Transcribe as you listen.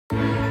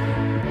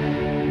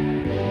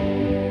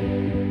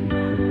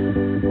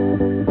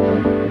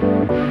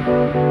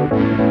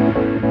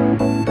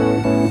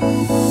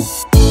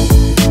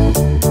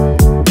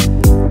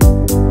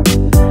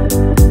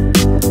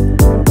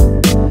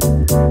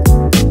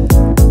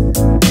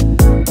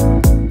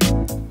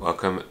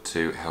Welcome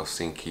to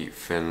Helsinki,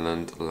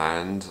 Finland,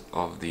 land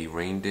of the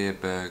reindeer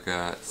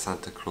burger,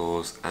 Santa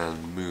Claus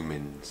and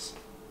Moomins.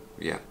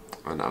 Yeah,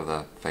 and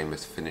other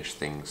famous Finnish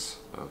things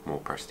of more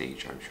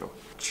prestige, I'm sure.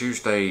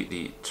 Tuesday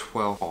the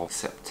 12th of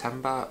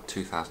September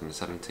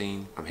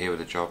 2017. I'm here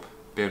with a job,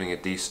 building a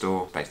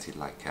D-store, basically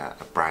like a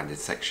branded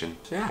section.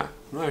 So yeah,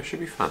 no, it should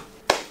be fun.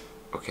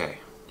 Okay,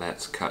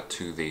 let's cut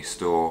to the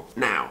store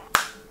now.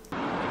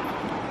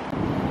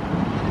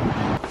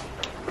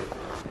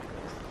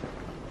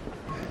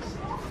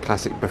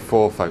 Classic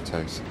before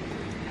photos.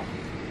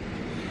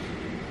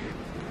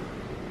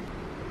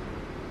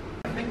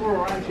 I think we're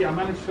alright. I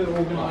managed to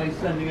organise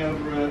sending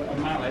over a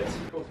mallet.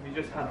 Of course, if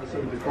you just had the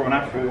sort of before and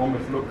after, it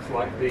almost looks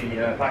like the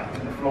back to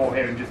the floor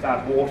here and just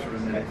add water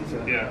and then it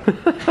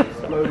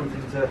explodes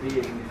into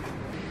being.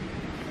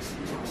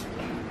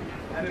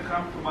 And it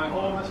comes to my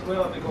home as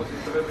well because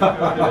it's a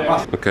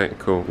little bit. Okay,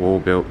 cool. Wall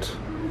built.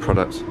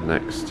 Product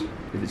next.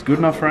 If it's good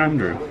enough for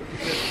Andrew.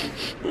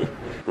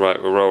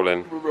 Right, we're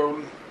rolling. We're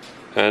rolling.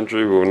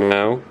 Andrew will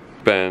now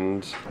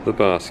bend the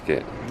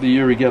basket. The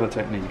Uri Geller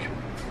technique.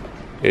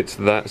 It's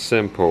that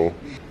simple.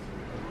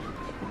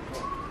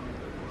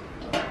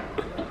 There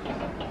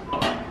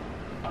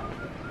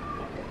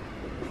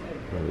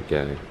we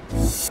go.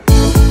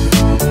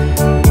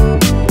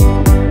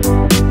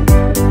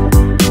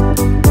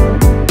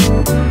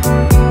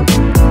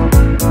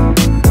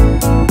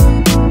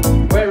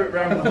 Wear it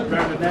round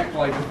the neck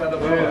like a feather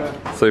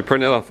boa. So we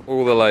printed off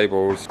all the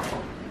labels.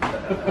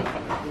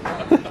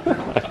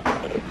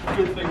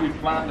 Good thing we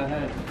planned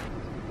ahead.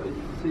 But you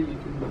can see you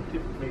can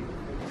typically.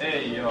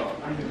 There you are.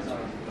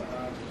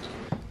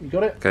 You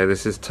got it? Okay,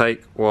 this is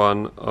take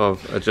one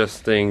of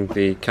adjusting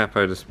the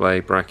capo display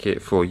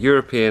bracket for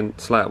European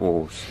slat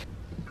walls.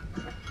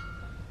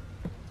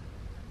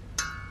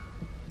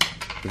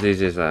 As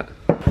easy as that.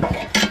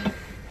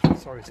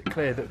 Sorry, is it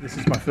clear that this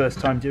is my first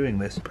time doing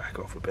this? Back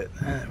off a bit.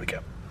 There we go.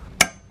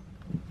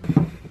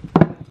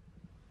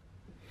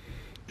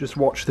 Just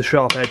watch the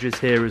sharp edges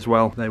here as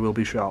well. They will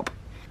be sharp.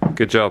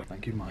 Good job.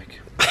 Thank you,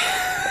 Mike.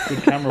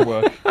 Good camera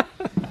work.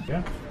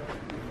 Yeah.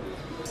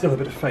 Still a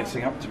bit of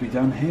facing up to be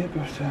done here,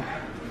 but it's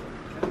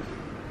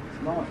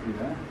largely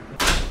there.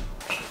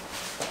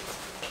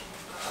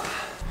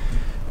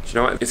 Do you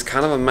know what? It's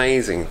kind of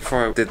amazing.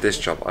 Before I did this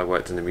job, I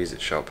worked in a music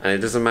shop, and it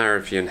doesn't matter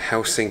if you're in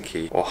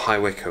Helsinki or High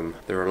Wycombe,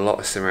 there are a lot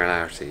of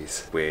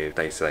similarities with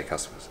day-to-day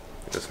customers.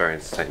 It was very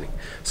entertaining.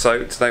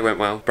 So today went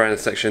well. Branded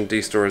section,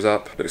 D-store is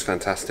up, looks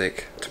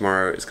fantastic.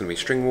 Tomorrow it's going to be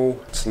string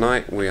wall.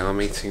 Tonight we are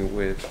meeting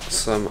with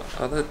some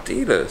other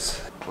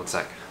dealers. One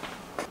sec.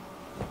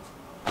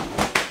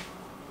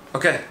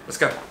 Okay, let's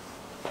go.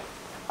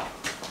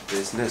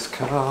 Business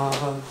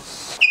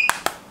cards.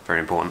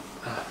 Very important.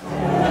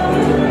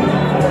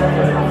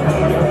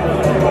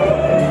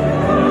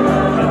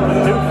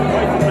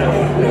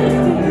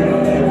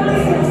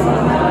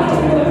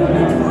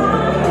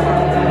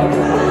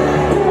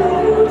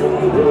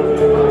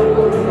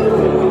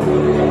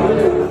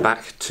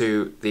 Back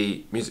to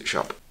the music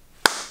shop.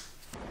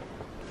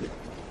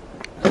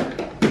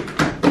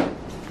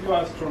 You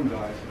are strong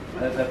guys.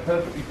 They're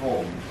perfectly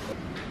formed.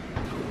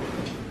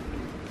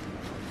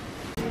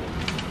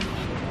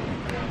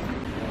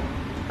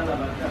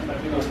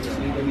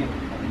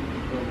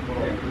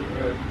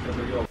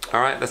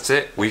 Alright, that's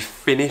it. We've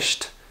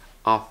finished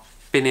our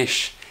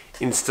Finnish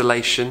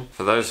installation.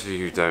 For those of you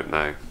who don't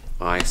know,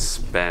 I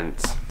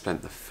spent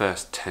the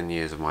first 10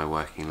 years of my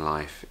working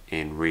life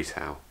in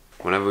retail.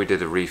 Whenever we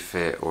did a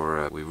refit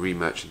or we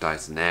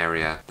re-merchandised an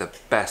area, the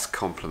best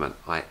compliment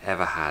I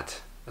ever had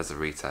as a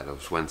retailer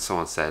was when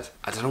someone said,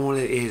 I don't know what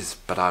it is,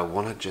 but I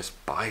want to just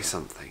buy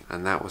something.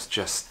 And that was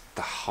just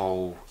the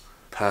whole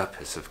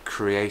purpose of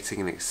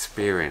creating an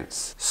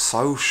experience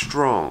so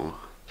strong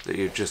that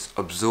you're just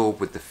absorbed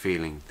with the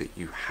feeling that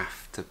you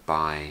have to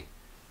buy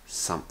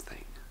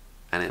something.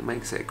 And it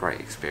makes it a great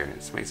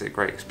experience. It makes it a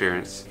great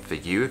experience for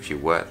you if you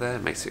work there.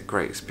 It makes it a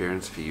great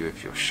experience for you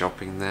if you're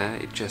shopping there.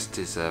 It just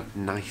is a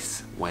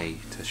nice way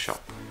to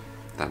shop.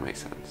 If that makes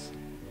sense.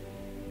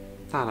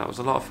 No, that was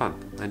a lot of fun.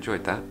 I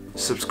enjoyed that.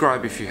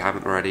 Subscribe if you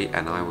haven't already,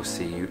 and I will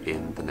see you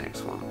in the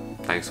next one.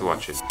 Thanks for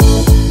watching.